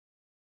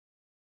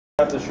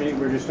Up the street, we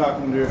were just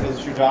talking to,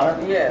 is your daughter?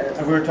 Yes.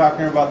 And we were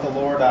talking about the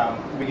Lord.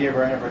 We gave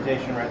her an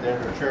invitation right there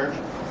to the church.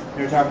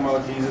 We were talking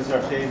about Jesus,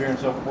 our Savior, and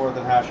so forth,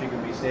 and how she can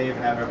be saved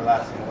and have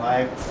everlasting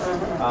life.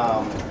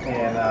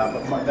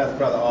 That's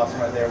Brother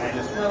Awesome right there. We're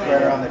just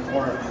right around the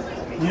corner.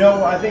 You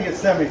know, I think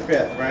it's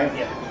 75th, right?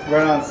 Yeah.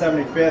 Right on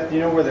 75th.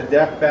 You know where the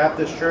Deaf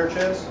Baptist Church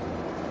is?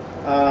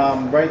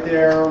 Right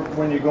there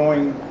when you're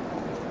going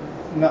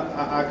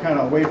kind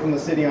of away from the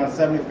city on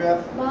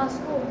 75th. Law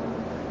school.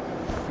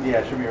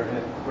 Yeah, it should be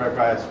right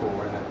by a school,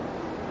 isn't it?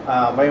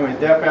 But anyway,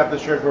 Deaf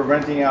Baptist Church, we're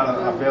renting out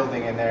a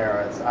building in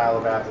there. It's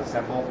Iola Baptist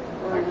Temple,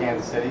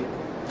 Kansas City.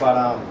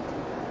 But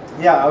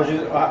yeah,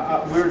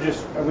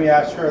 we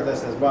asked her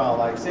this as well.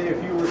 Like, say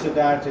if you were to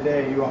die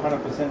today, are you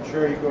 100%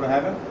 sure you go to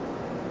heaven?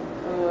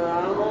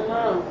 I don't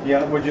know.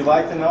 Yeah, would you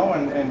like to know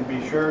and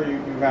be sure you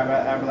have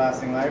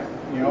everlasting life,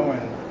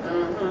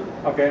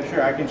 Okay,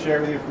 sure, I can share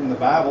with you from the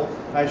Bible.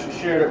 I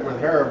shared it with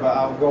her, but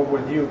I'll go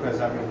with you because,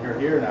 I mean, you're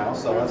here now,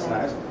 so that's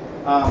nice.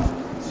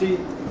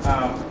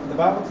 The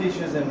Bible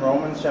teaches in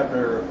Romans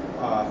chapter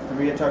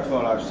 3, it talks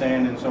about our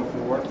sin and so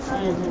forth,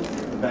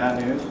 the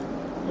bad news.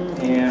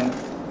 And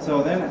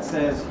so then it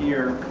says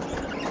here,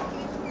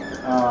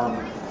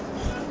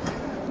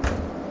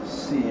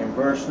 in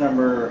verse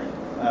number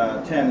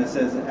 10, it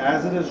says,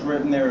 as it is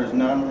written, there is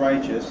none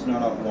righteous, no,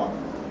 not one.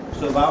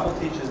 So the Bible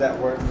teaches that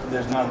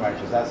there's none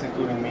righteous. That's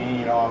including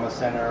me. I'm a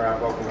sinner. I've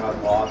broken God's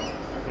laws.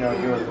 You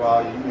as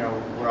well.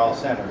 We're all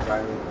sinners,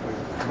 right?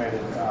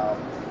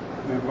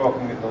 We've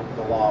broken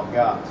the law of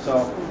God.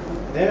 So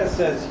then it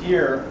says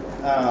here,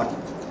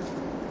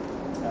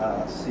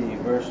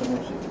 verse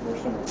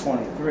number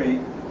 23.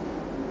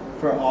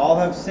 For all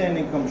have sinned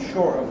and come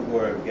short of the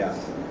glory of God.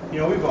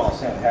 We've all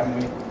sinned, haven't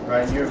we?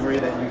 Right? You agree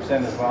that you've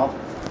sinned as well?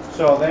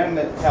 So then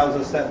it tells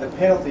us that the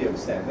penalty of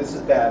sin, this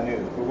is bad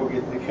news, but we'll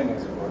get to the good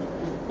news, of course.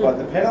 But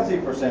the penalty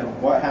for sin,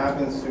 what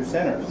happens to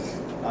sinners?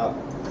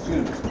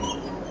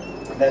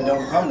 That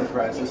don't come to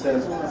Christ. It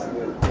says,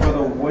 for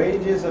the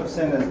wages of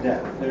sin is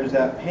death. There's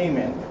that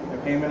payment. The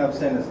payment of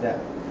sin is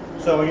death.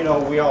 So,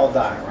 we all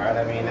die, right?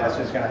 I mean, that's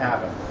just going to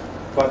happen.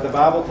 But the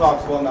Bible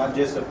talks about not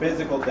just a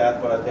physical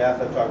death, but a death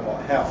that's talking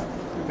about hell.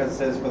 Because it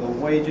says, for the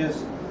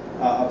wages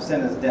of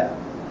sin is death.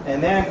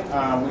 And then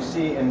we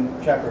see in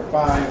chapter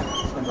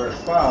 5, in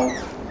verse 12,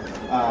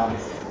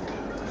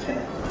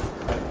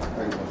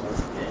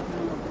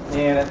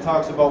 and it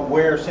talks about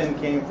where sin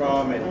came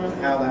from and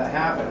how that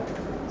happened.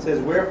 It says,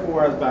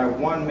 wherefore as by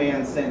one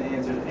man sin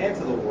entered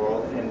into the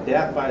world, and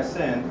death by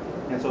sin,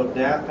 and so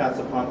death passed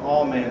upon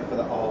all men for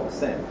the all of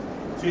sin.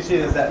 So you see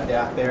there's that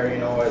death there,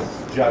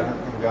 as judgment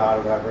from God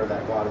or whatever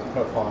that God has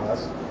put upon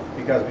us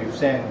because we've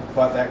sinned,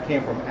 but that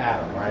came from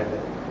Adam, right?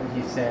 That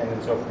he sinned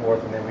and so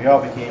forth, and then we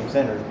all became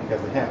sinners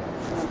because of him.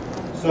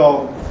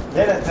 So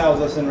then it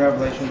tells us in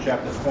Revelation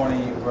chapter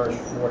 20, verse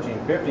 14,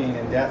 15,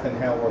 and death and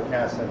hell were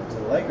cast into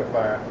the lake of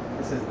fire.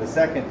 This is the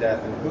second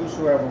death, and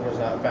whosoever was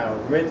not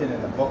found written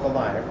in the book of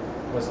life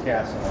was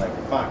cast in the lake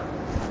of fire.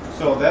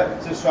 So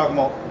that's just talking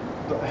about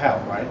hell,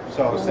 right?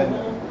 So it's in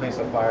the place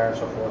of fire and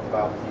so forth, the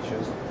Bible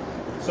teaches.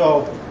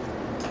 So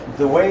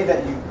the way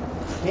that you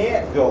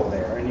can't go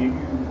there and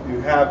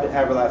you have the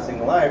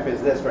everlasting life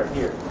is this right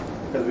here.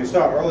 Because we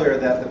saw earlier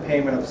that the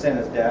payment of sin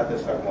is death.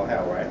 It's talking about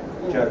hell, right?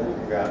 Judgment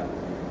from God.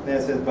 Then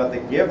it says, but the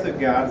gift of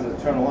God is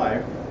eternal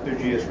life through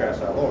Jesus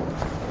Christ our Lord.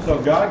 So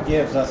God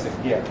gives us a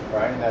gift,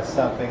 right? And that's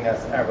something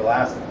that's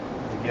everlasting.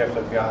 The gift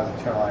of God's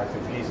eternal life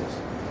through Jesus.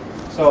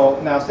 So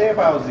now say if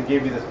I was to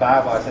give you this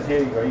Bible, I said, here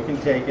you go, you can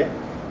take it.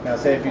 Now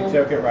say if you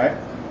took it, right?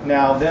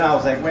 Now then I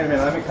was like, wait a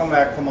minute, let me come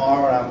back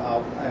tomorrow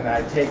and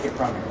I take it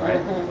from you,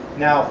 right?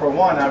 Now for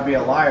one, I'd be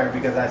a liar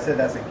because I said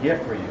that's a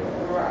gift for you.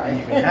 Right. And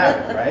you can have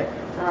it, right?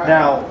 Right.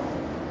 Now,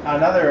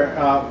 another,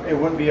 it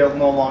wouldn't be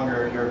no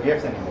longer your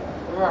gift anymore.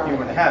 Right. You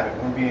wouldn't have it. It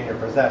wouldn't be in your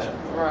possession.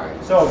 Right.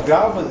 So if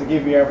God was to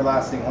give you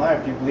everlasting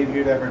life, do you believe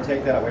He'd ever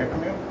take that away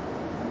from you?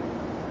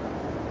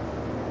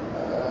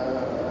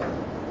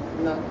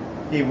 No.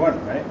 He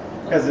wouldn't, right?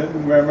 Because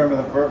remember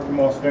the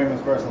most famous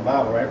verse in the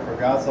Bible, right? For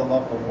God so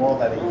loved the world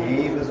that He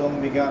gave His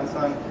only begotten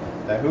Son,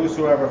 that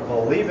whosoever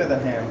believeth in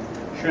Him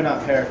should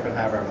not perish but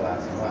have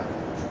everlasting life.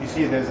 You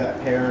see, there's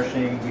that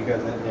perishing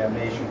because of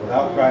damnation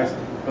without Christ.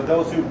 But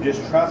those who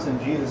just trust in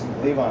Jesus and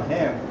believe on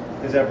Him,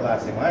 there's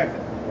everlasting life,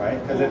 right?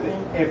 Because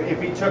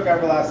if He took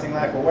everlasting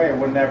life away, it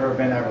would never have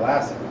been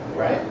everlasting,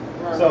 right?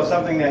 So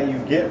something that you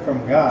get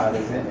from God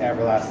is an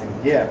everlasting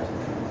gift,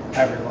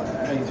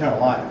 eternal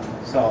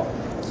life. So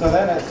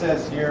then it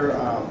says here,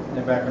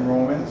 back in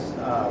Romans,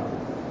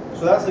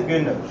 so that's the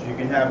good news. You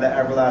can have that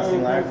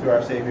everlasting life through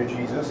our Savior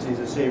Jesus. He's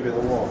the Savior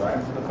of the world, right?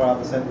 The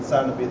Father sent the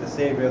Son to be the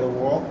Savior of the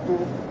world.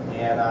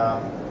 And,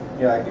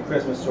 like the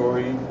Christmas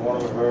story, born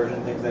of a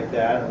virgin, things like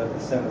that, and lived a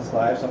sinless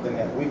life, something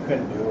that we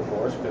couldn't do, of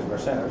course, because we're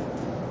sinners.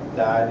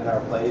 Died in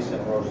our place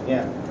and rose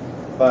again.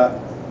 But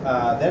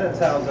then it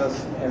tells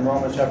us in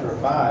Romans chapter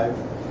 5,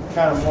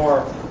 kind of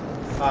more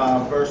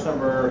verse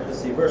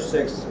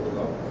 6, we'll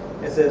go.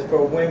 It says,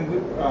 for when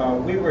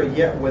we were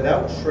yet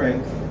without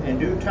strength, in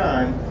due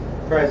time,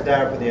 Christ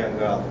died for the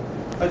ungodly.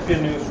 That's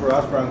good news for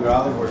us. We're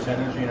ungodly. We're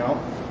sinners,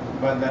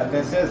 But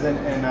this says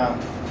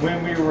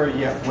when we were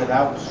yet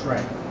without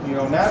strength.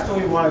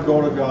 Naturally we want to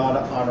go to God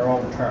on our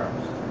own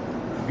terms.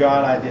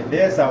 God, I did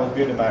this. I was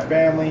good to my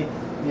family.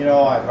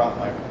 I brought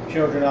my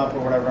children up or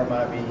whatever it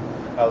might be.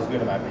 I was good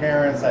to my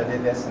parents. I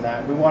did this and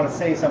that. We want to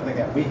say something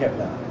that we have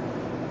done.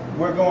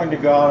 We're going to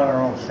God on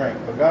our own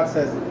strength. But God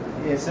says,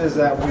 it says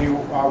that we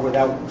are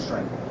without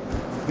strength.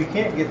 We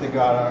can't get to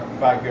God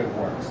by good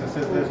works. It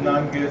says there's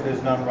none good,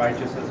 there's none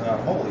righteous, there's none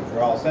holy.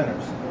 We're all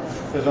sinners.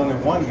 There's only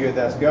one good,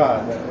 that's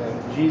God.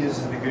 And Jesus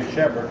is the good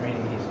shepherd,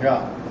 meaning he's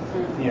God.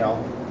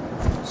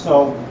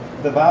 So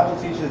the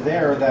Bible teaches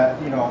there that,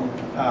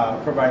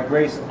 for by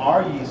grace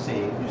are ye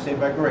saved. You're saved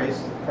by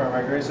grace. For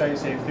by grace are ye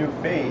saved through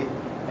faith,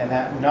 and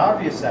that not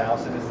of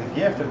yourselves, it is the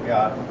gift of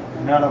God,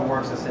 none of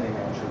works as any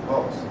man should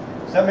boast.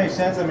 Does that make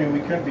sense? I mean, we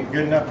couldn't be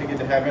good enough to get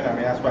to heaven. I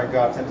mean, that's why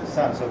God sent his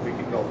son, so we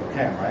could go through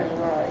him, right?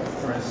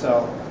 Right.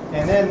 So,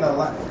 and then the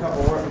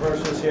couple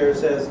verses here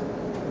says,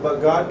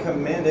 but God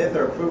commendeth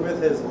or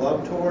proveth his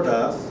love toward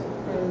us,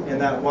 in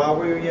that while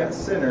we were yet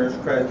sinners,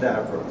 Christ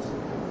died for us.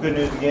 Good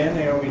news again,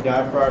 we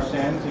died for our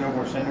sins,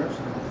 we're sinners,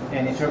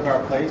 and he took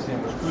our place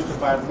and was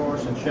crucified for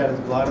us and shed his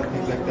blood and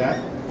things like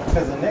that.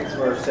 Because the next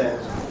verse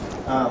says,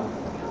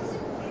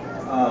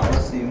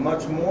 let's see,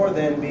 much more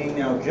than being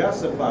now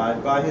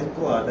justified by his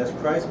blood, that's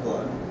Christ's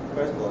blood,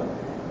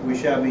 we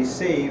shall be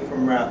saved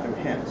from wrath through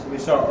him. So we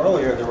saw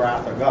earlier the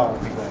wrath of God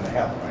would be going to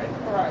hell, right?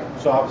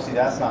 Right. So obviously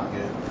that's not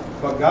good.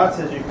 But God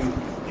says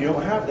you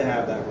don't have to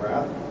have that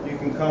wrath. You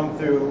can come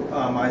through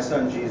my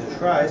son Jesus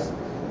Christ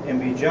and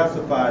be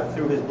justified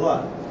through his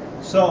blood.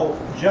 So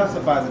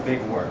justify is a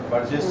big word,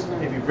 but it's just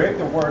if you break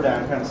the word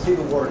down, kind of see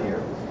the word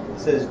here. It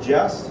says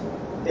just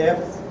if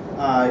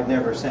I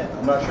never sinned.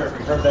 I'm not sure if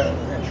you've heard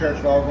that in church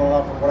at all growing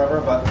up or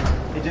whatever, but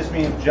it just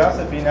means just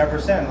if you never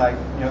sinned, like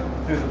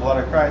through the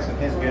blood of Christ and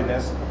his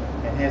goodness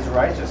and his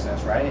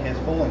righteousness, right? His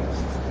holiness.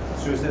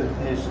 Through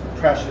his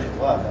precious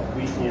blood that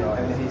we,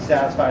 and he's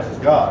satisfied as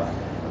God,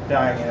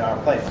 dying in our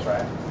place,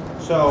 right?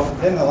 So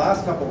then the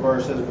last couple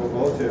verses we'll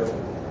go to,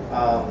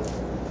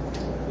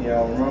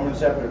 in Romans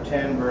chapter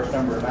 10, verse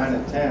number 9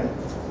 and 10,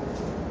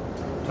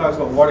 talks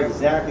about what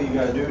exactly you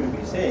got to do to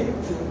be saved.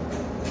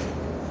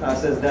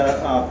 Says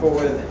that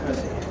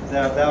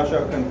that thou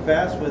shalt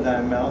confess with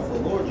thy mouth the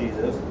Lord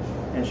Jesus,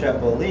 and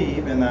shalt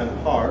believe in thine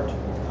heart.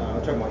 We're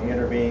talking about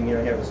inner being, you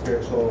have a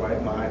spirit, soul,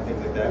 right, mind,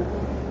 things like that.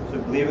 So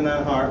believe in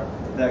thine heart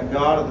that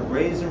God hath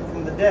raised him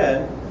from the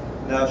dead,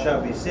 thou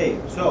shalt be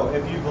saved. So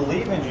if you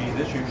believe in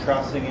Jesus, you're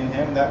trusting in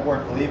him. That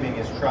word believing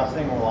is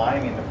trusting,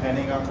 relying, and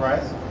depending on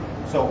Christ.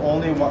 So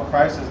only what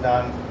Christ has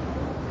done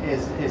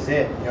is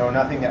it.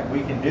 Nothing that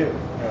we can do.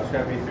 It's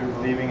got to be through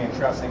believing and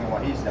trusting in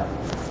what he's done.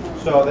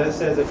 So this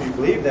says if you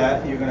believe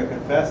that, you're going to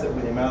confess it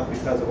with your mouth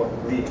because of what you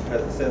believe.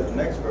 Because it says the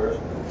next verse,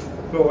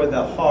 for with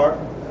the heart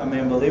a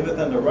man believeth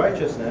unto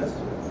righteousness,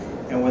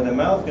 and with the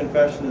mouth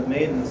confession is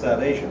made unto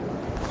salvation.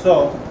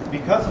 So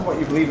because of what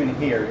you believe in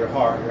here, your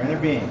heart, your inner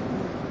being,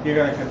 you're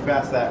going to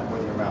confess that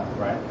with your mouth,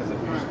 right? Because if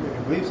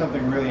you believe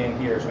something really in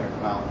here, it's going to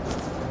come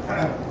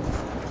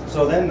out.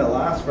 So then the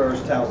last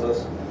verse tells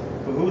us,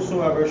 for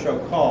whosoever shall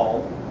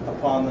call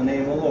upon the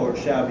name of the Lord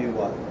shall be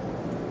what?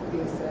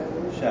 Be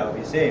saved. Shall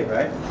be saved,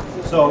 right?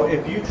 So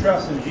if you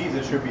trust in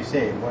Jesus, you'll be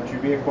saved. Once you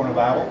be according to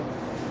the Bible.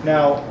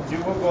 Now,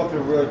 we'll go through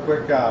a really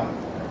quick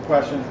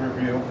questions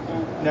review.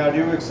 Now, do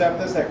you accept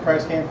this, that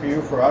Christ came for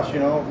you, for us, we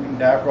can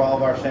die for all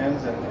of our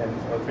sins and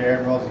was buried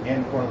and rose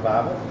again according to the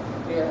Bible?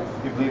 Yes.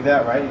 You believe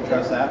that, right? You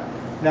trust that?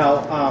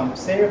 Now,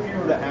 say if you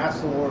were to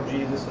ask the Lord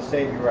Jesus to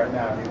save you right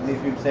now, do you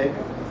believe he would save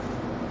you?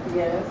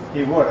 Yes.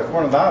 He would,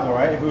 according to the Bible,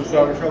 right?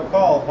 Whosoever shall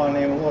call upon the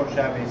name of the Lord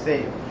shall be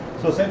saved.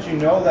 So since you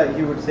know that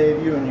he would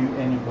save you and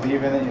you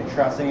believe in it, you're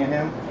trusting in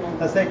him,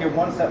 let's take it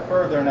one step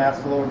further and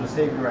ask the Lord to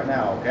save you right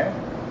now, okay?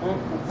 All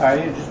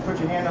right, you just put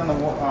your hand on the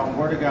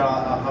Word of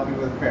God. I'll help you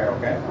with prayer,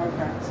 okay?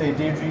 Okay. Say,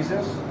 dear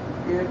Jesus,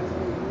 Dear Jesus,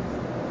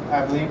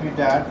 I believe you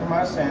died for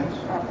my sins,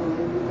 I believe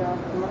you died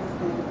for my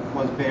sins.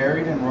 was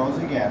buried and rose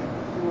again.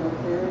 You were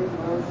buried,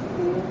 rose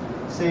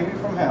again. Save me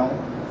from hell,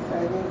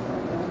 Save me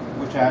from hell,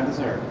 which I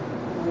deserve,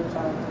 which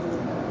I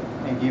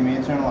deserve, and give me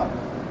eternal life.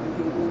 and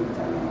give me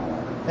eternal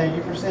life. Thank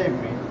you for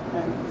saving me.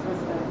 Thank you for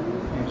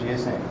saving me. In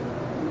Jesus' name.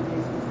 In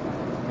Jesus' name.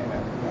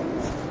 Amen.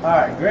 Amen. All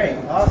right, great,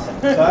 awesome.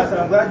 So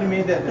I'm glad you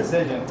made that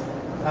decision.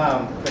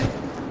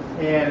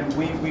 And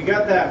we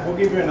got that. We'll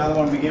give you another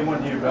one. We gave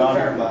one to your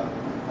daughter, but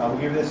we'll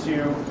give this to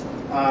you.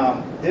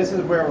 This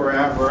is where we're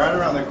at. We're right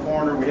around the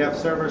corner. We have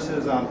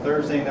services on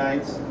Thursday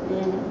nights,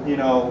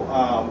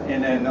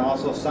 and then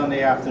also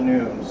Sunday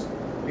afternoons,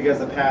 because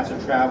the pastor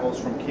travels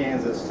from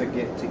Kansas to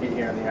get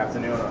here in the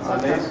afternoon on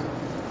Sundays.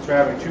 So we're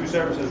having 2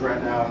 services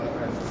right now in the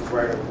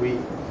regular week.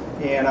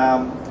 And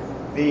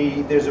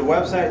there's a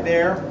website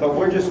there, but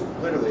we're just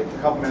literally a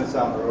couple minutes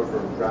down the road for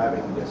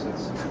driving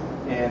distance.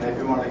 And if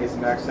you want to get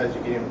some exercise,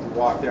 you can even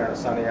walk there on a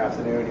Sunday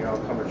afternoon,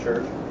 come to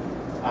church.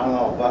 I don't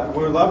know, but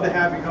we'd love to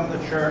have you come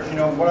to church.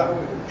 What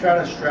I try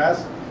to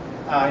stress,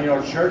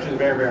 church is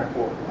very, very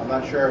important. I'm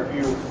not sure if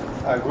you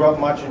grew up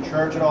much in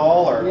church at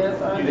all, or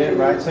yes, I you did,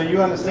 right? So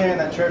you understand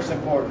that church is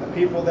important. The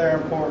people there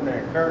are important,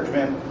 their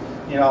encouragement.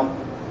 You know,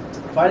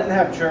 if I didn't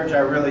have church, I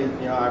really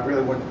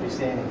wouldn't be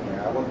standing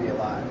here. I wouldn't be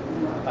alive.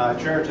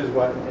 Church is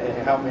what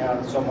helped me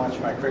out so much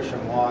in my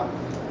Christian walk,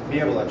 be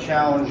able to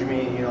challenge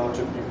me,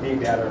 to be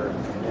better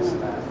and this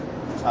and that.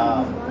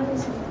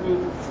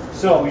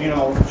 So,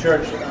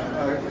 church,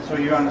 so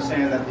you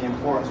understand that the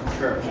importance of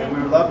church. And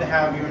we would love to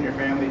have you and your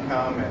family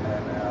come.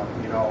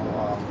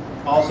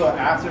 Also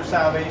after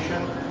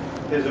salvation,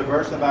 there's a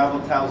verse the Bible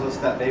tells us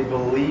that they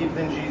believed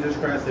in Jesus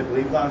Christ, they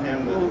believed on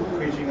Him, the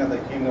preaching of the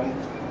kingdom,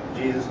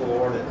 Jesus the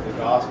Lord, the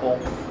gospel,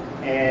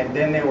 and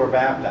then they were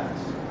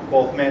baptized,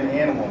 both men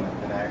and women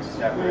in Acts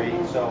chapter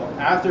 8. So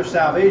after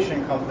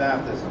salvation comes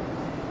baptism.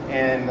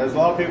 And there's a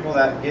lot of people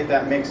that get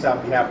that mixed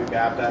up. You have to be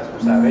baptized for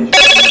salvation.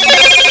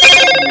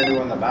 You're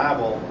doing the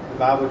Bible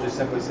just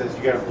simply says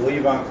you got to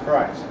believe on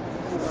Christ.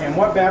 And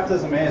what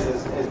baptism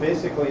is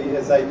basically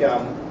it's like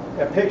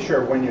a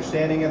picture of when you're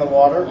standing in the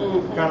water,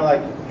 kind of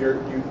like you're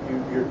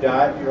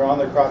on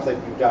the cross, like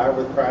you die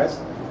with Christ,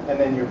 and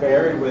then you're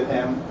buried with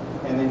Him,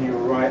 and then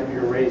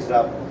you're raised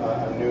up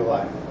a new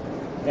life.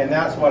 And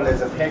that's what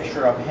is a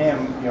picture of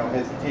Him,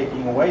 His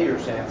taking away your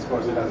sins. Of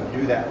course, it doesn't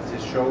do that; it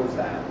just shows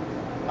that.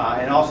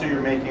 And also,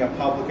 you're making a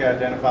public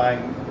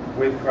identifying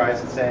with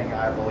Christ and saying,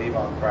 "I believe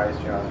on Christ,"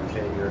 as your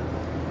Savior.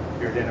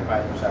 You're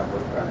identifying yourself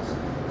with Christ.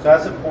 So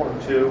that's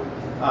important too.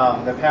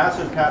 The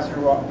pastor,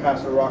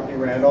 Pastor Rocky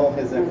Randall,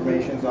 his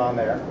information's on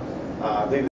there. I believe